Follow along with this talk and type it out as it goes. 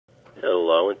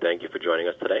Hello, and thank you for joining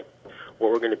us today.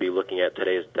 What we're going to be looking at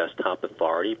today is Desktop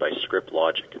Authority by Script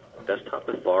Logic. Desktop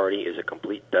Authority is a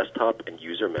complete desktop and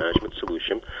user management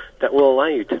solution that will allow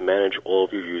you to manage all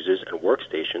of your users and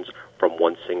workstations from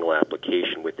one single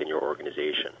application within your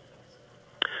organization.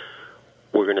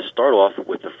 We're going to start off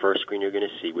with the first screen you're going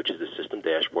to see, which is the system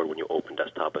dashboard when you open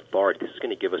Desktop Authority. This is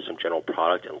going to give us some general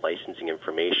product and licensing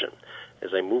information. As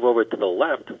I move over to the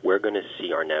left, we're going to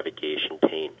see our navigation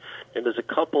pane. And there's a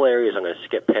couple areas I'm going to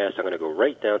skip past. I'm going to go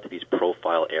right down to these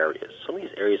profile areas. Some of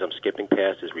these areas I'm skipping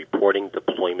past is reporting,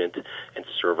 deployment, and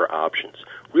server options.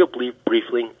 Real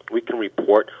briefly, we can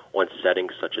report on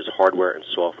settings such as hardware and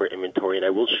software inventory, and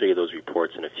I will show you those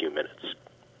reports in a few minutes.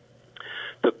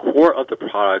 The core of the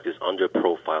product is under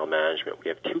profile management. We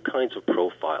have two kinds of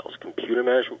profiles, computer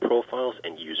management profiles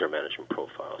and user management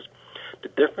profiles. The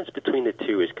difference between the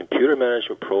two is computer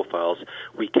management profiles,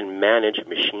 we can manage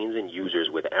machines and users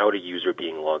without a user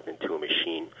being logged into a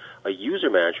machine. A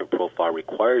user management profile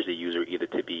requires the user either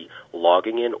to be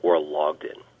logging in or logged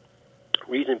in.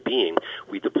 Reason being,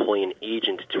 we deploy an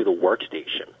agent to the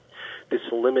workstation. This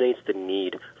eliminates the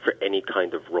need for any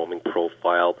kind of roaming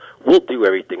profile. We'll do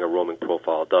everything a roaming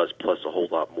profile does, plus a whole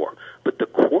lot more. But the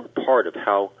core part of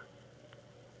how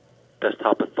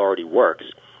Desktop Authority works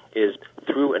is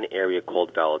through an area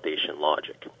called validation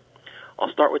logic.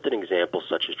 I'll start with an example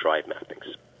such as drive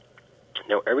mappings.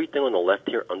 Now, everything on the left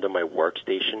here under my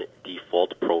workstation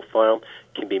default profile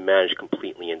can be managed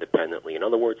completely independently. In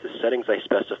other words, the settings I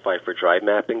specify for drive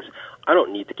mappings, I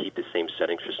don't need to keep the same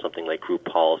settings for something like group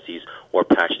policies or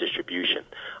patch distribution.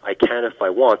 I can if I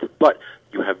want, but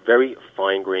you have very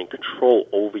fine-grained control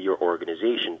over your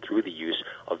organization through the use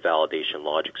of validation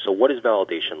logic. So what is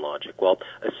validation logic? Well,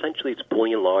 essentially it's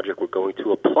Boolean logic we're going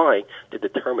to apply to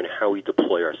determine how we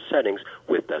deploy our settings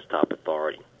with Desktop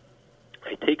Authority.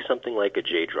 I take something like a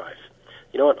J drive.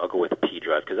 You know what? I'll go with a P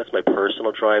drive because that's my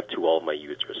personal drive to all of my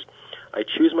users. I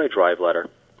choose my drive letter.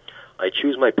 I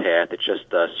choose my path. It's just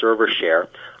server share.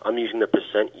 I'm using the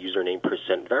 %username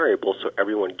 %variable so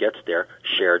everyone gets their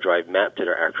share drive mapped to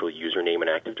their actual username and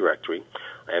Active Directory.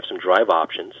 I have some drive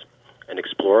options, an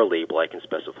Explorer label I can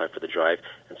specify for the drive,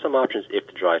 and some options if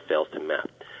the drive fails to map.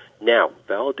 Now,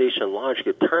 validation logic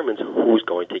determines who's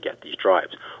going to get these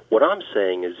drives. What I'm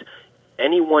saying is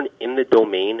anyone in the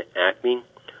domain, Acme,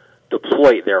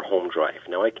 deploy their home drive.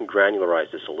 Now I can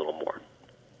granularize this a little more.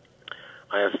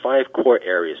 I have 5 core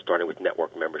areas starting with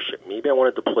network membership. Maybe I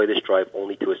want to deploy this drive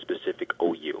only to a specific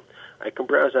OU. I can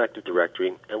browse Active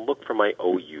Directory and look for my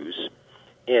OUs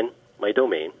in my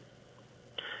domain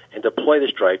and deploy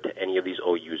this drive to any of these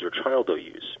OUs or child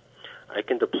OUs. I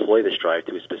can deploy this drive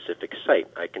to a specific site.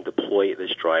 I can deploy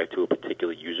this drive to a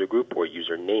particular user group or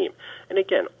user name. And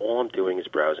again, all I'm doing is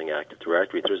browsing Active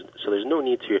Directory, so there's no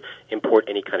need to import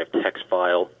any kind of text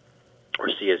file or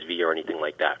CSV or anything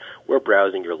like that. We're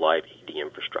browsing your live AD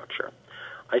infrastructure.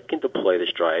 I can deploy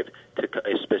this drive to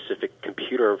a specific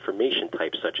computer information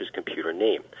type, such as computer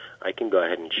name. I can go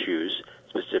ahead and choose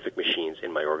specific machines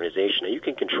in my organization. Now, you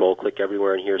can control-click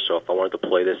everywhere in here, so if I want to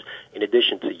deploy this, in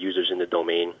addition to users in the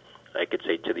domain, I could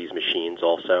say to these machines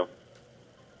also.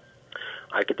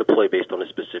 I could deploy based on a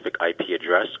specific IP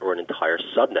address or an entire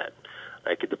subnet.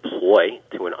 I could deploy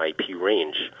to an IP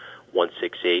range,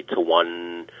 168 to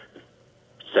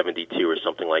 172 or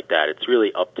something like that. It's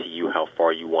really up to you how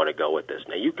far you want to go with this.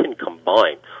 Now, you can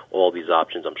combine all these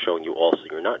options I'm showing you also.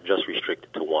 You're not just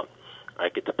restricted to one. I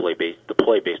could deploy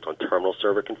based on terminal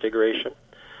server configuration,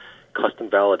 custom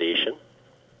validation,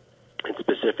 and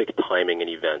specific timing and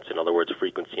events, in other words,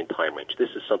 frequency and time range.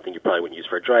 This is something you probably wouldn't use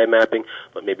for a drive mapping,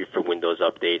 but maybe for Windows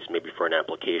updates, maybe for an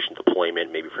application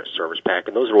deployment, maybe for a service pack,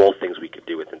 and those are all things we could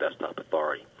do within Desktop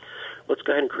Authority. Let's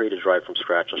go ahead and create a drive from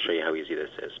scratch. I'll show you how easy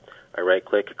this is. I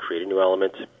right-click, create a new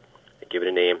element, I give it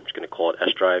a name. I'm just going to call it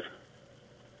S drive.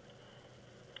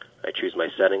 I choose my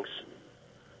settings,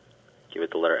 give it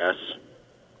the letter S.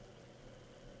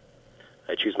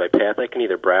 I choose my path. I can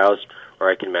either browse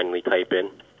or I can manually type in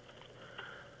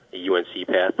a UNC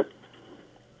path.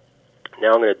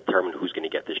 Now I'm going to determine who's going to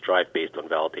get this drive based on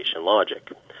validation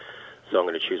logic. So I'm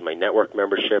going to choose my network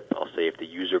membership. I'll say if the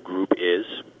user group is,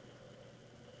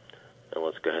 and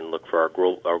let's go ahead and look for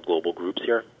our global groups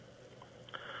here.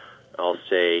 I'll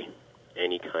say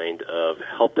any kind of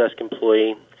help desk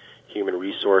employee, human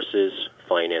resources,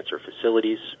 finance, or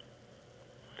facilities.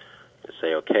 I'll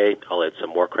say OK. I'll add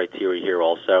some more criteria here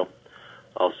also.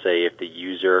 I'll say if the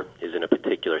user is in a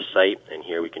particular site, and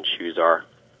here we can choose our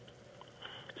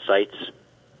sites.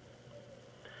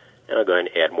 And I'll go ahead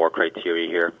and add more criteria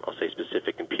here. I'll say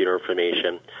specific computer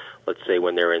information. Let's say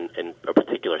when they're in a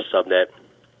particular subnet.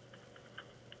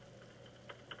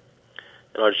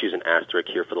 And I'll just use an asterisk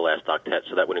here for the last octet,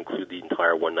 so that would include the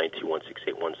entire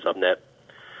 192.168.1 subnet.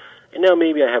 And now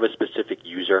maybe I have a specific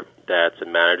user that's a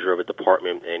manager of a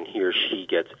department, and he or she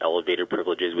gets elevated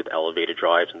privileges with elevated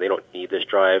drives, and they don't need this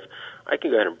drive. I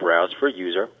can go ahead and browse for a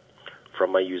user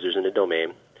from my users in the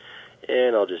domain,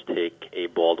 and I'll just take a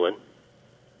Baldwin,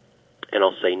 and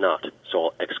I'll say not. So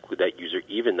I'll exclude that user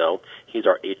even though he's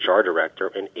our HR director,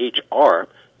 and HR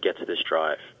gets this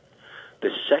drive. The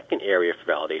second area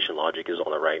for validation logic is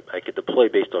on the right. I could deploy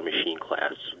based on machine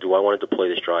class. Do I want to deploy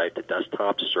this drive to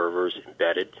desktops, servers,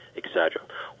 embedded, etc.?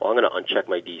 Well, I'm going to uncheck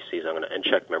my DCs. I'm going to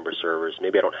uncheck member servers.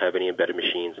 Maybe I don't have any embedded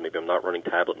machines. Maybe I'm not running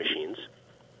tablet machines.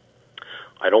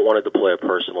 I don't want to deploy a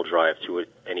personal drive to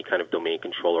any kind of domain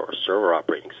controller or server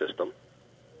operating system.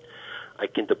 I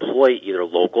can deploy either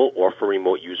local or for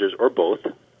remote users or both.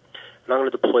 And I'm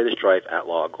going to deploy this drive at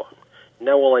logon.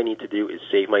 Now all I need to do is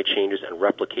save my changes and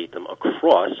replicate them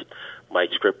across my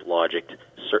script logic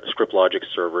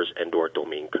servers and or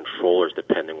domain controllers,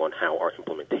 depending on how our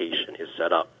implementation is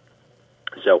set up.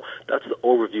 So that's the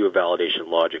overview of validation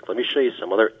logic. Let me show you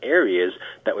some other areas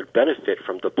that would benefit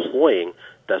from deploying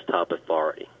desktop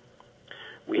authority.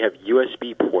 We have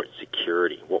USB port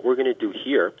security. What we're going to do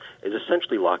here is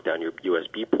essentially lock down your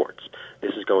USB ports.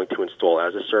 This is going to install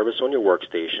as a service on your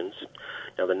workstations.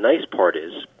 Now the nice part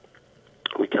is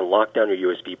we can lock down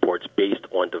your USB ports based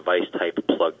on device type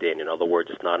plugged in. In other words,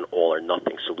 it's not an all or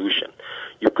nothing solution.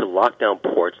 You could lock down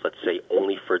ports, let's say,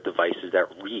 only for devices that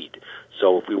read.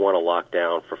 So if we want to lock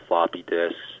down for floppy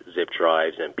disks, zip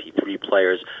drives, MP3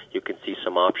 players, you can see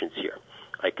some options here.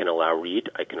 I can allow read,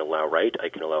 I can allow write, I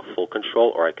can allow full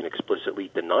control, or I can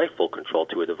explicitly deny full control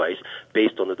to a device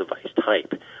based on the device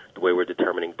type. The way we're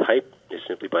determining type is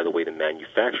simply by the way the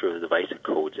manufacturer of the device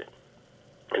codes it.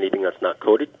 Anything that's not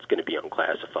coded is going to be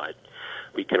unclassified.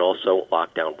 We can also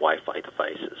lock down Wi-Fi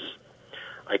devices.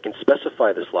 I can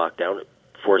specify this lockdown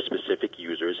for specific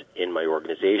users in my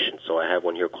organization. So I have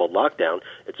one here called lockdown.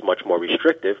 It's much more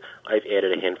restrictive. I've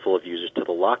added a handful of users to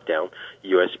the lockdown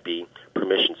USB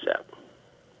permission set.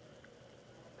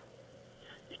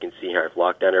 You can see here I've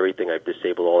locked down everything. I've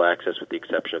disabled all access with the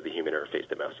exception of the human interface,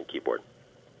 the mouse and keyboard.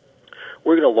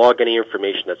 We're going to log any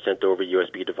information that's sent over a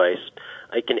USB device.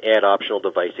 I can add optional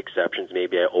device exceptions.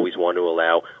 Maybe I always want to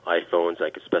allow iPhones.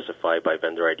 I could specify by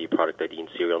vendor ID, product ID, and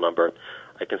serial number.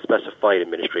 I can specify an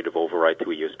administrative override to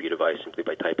a USB device simply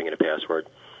by typing in a password.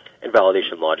 And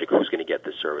validation logic, who's going to get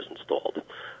this service installed.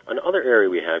 Another area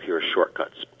we have here is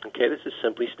shortcuts. Okay, this is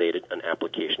simply stated an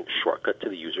application shortcut to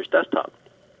the user's desktop.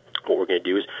 What we're going to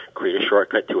do is create a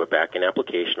shortcut to a backend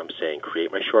application. I'm saying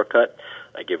create my shortcut.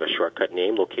 I give a shortcut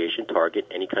name, location, target,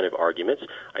 any kind of arguments.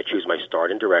 I choose my start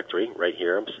in directory. Right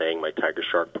here I'm saying my Tiger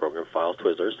Shark program files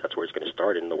Twizzlers. That's where it's going to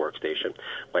start in the workstation.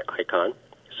 My icon.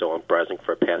 So I'm browsing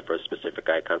for a path for a specific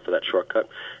icon for that shortcut.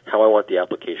 How I want the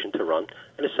application to run.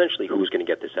 And essentially who's going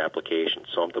to get this application.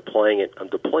 So I'm deploying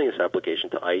this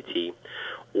application to IT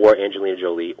or Angelina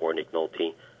Jolie or Nick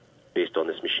Nolte, based on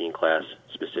this machine class,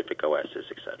 specific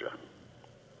OSs, etc.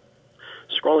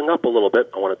 Scrolling up a little bit,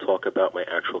 I want to talk about my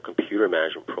actual computer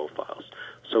management profiles.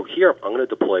 So here, I'm going to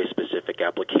deploy a specific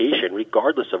application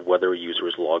regardless of whether a user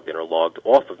is logged in or logged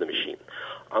off of the machine.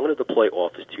 I'm going to deploy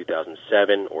Office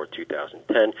 2007 or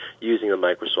 2010 using the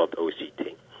Microsoft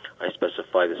OCT. I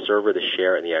specify the server, the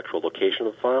share, and the actual location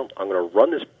of the file. I'm going to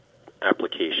run this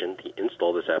application,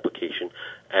 install this application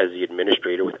as the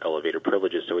administrator with elevated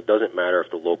privileges, so it doesn't matter if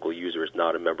the local user is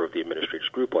not a member of the administrators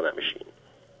group on that machine.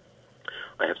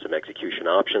 I have some execution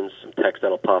options, some text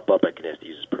that'll pop up. I can ask the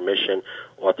user's permission,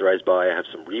 authorized by. I have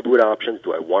some reboot options.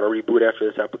 Do I want to reboot after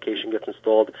this application gets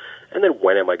installed? And then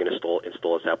when am I going to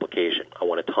install this application? I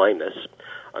want to time this.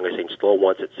 I'm going to say install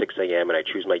once at 6 a.m. and I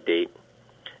choose my date,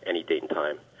 any date and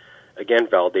time. Again,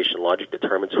 validation logic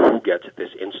determines who gets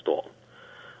this install.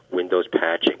 Windows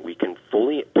patching. We can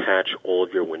fully patch all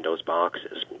of your Windows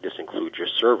boxes. This includes your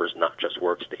servers, not just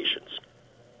workstations.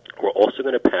 We're also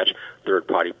going to patch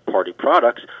third-party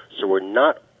products, so we're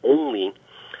not only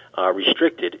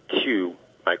restricted to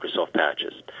Microsoft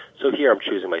patches. So here I'm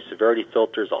choosing my severity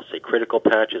filters. I'll say critical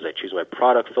patches. I choose my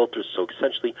product filters. So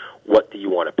essentially, what do you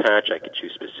want to patch? I can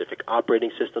choose specific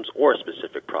operating systems or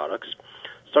specific products.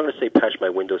 So I'm going to say patch my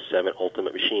Windows 7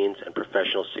 Ultimate machines and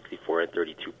professional 64 and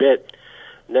 32-bit.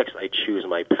 Next, I choose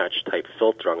my patch type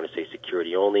filter. I'm going to say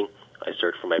security only. I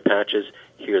search for my patches.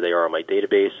 Here they are on my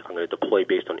database. I'm going to deploy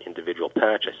based on individual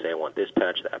patch. I say I want this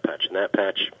patch, that patch, and that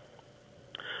patch.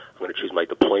 I'm going to choose my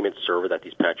deployment server that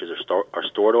these patches are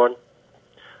stored on.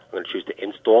 I'm going to choose to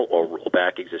install or roll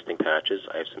back existing patches.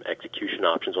 I have some execution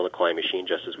options on the client machine,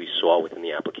 just as we saw within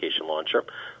the application launcher.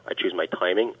 I choose my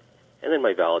timing, and then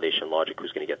my validation logic,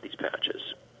 who's going to get these patches.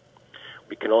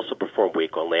 We can also perform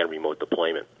Wake on LAN remote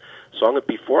deployment. So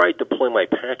before I deploy my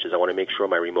patches, I want to make sure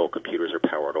my remote computers are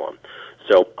powered on.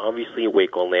 So obviously,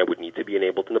 Wake on LAN would need to be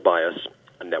enabled in the BIOS.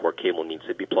 A network cable needs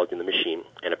to be plugged in the machine,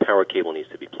 and a power cable needs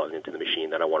to be plugged into the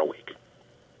machine that I want to wake.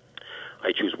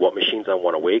 I choose what machines I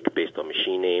want to wake based on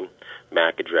machine name,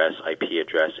 MAC address, IP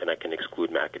address, and I can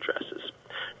exclude MAC addresses.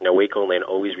 Now, Wake on LAN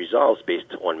always resolves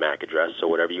based on MAC address, so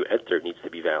whatever you enter needs to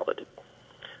be valid.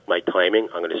 My timing,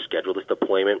 I'm going to schedule this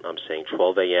deployment. I'm saying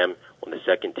 12 a.m. on the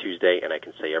second Tuesday, and I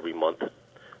can say every month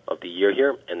of the year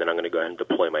here, and then I'm going to go ahead and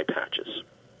deploy my patches.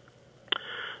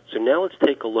 So now let's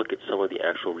take a look at some of the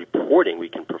actual reporting we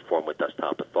can perform with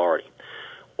Desktop Authority.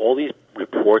 All these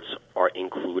reports are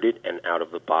included and out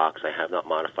of the box. I have not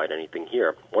modified anything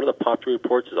here. One of the popular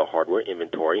reports is a hardware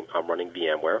inventory. I'm running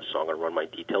VMware, so I'm going to run my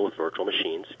detail with virtual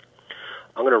machines.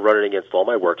 I'm going to run it against all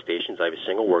my workstations. I have a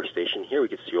single workstation. Here we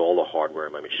can see all the hardware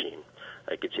in my machine.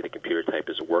 I can see the computer type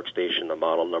is a workstation, the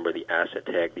model number, the asset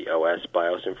tag, the OS,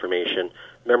 BIOS information,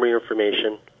 memory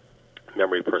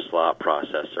per slot,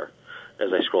 processor.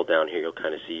 As I scroll down here, you'll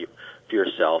kind of see for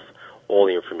yourself all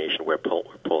the information we're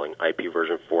pulling, IP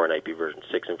version 4 and IP version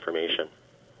 6 information.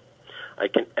 I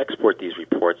can export these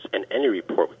reports and any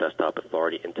report with Desktop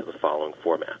Authority into the following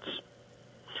formats.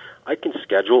 I can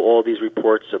schedule all these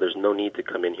reports, so there's no need to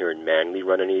come in here and manually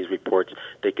run any of these reports.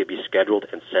 They could be scheduled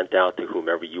and sent out to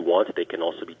whomever you want. They can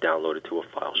also be downloaded to a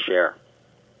file share.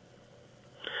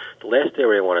 The last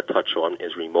area I want to touch on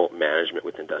is remote management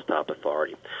within Desktop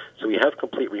Authority. So we have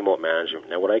complete remote management.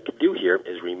 Now what I could do here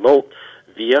is remote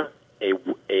via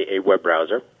a web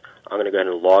browser. I'm going to go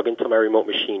ahead and log into my remote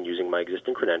machine using my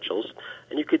existing credentials,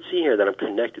 and you could see here that I'm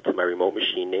connected to my remote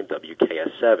machine named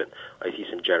WKS7. I see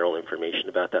some general information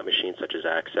about that machine, such as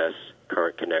access,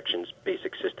 current connections,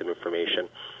 basic system information.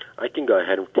 I can go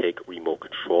ahead and take remote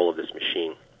control of this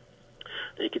machine.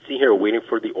 Now you can see here, waiting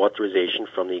for the authorization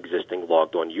from the existing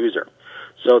logged-on user.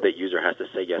 So that user has to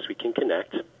say, yes, we can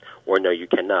connect, or no, you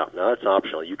cannot. Now, that's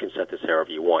optional. You can set this however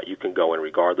you want. You can go in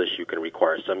regardless. You can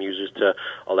require some users to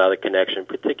allow the connection,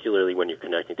 particularly when you're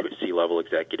connecting to a C-level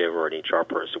executive or an HR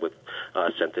person with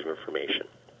sensitive information.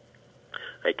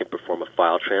 I can perform a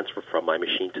file transfer from my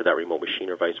machine to that remote machine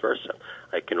or vice versa.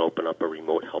 I can open up a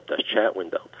remote help desk chat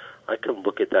window. I can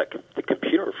look at the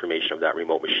computer information of that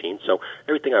remote machine. So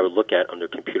everything I would look at under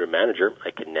Computer Manager,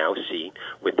 I can now see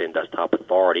within Desktop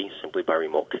Authority simply by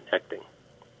remote connecting.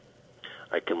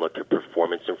 I can look at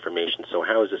performance information. So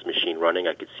how is this machine running?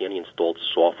 I can see any installed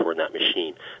software in that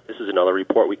machine. This is another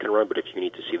report we can run, but if you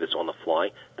need to see this on the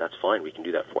fly, that's fine. We can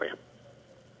do that for you.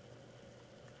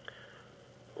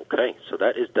 Okay, so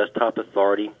that is Desktop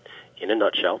Authority in a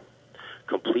nutshell.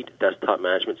 Complete desktop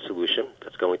management solution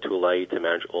that's going to allow you to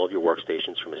manage all of your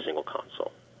workstations from a single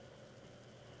console.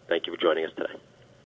 Thank you for joining us today.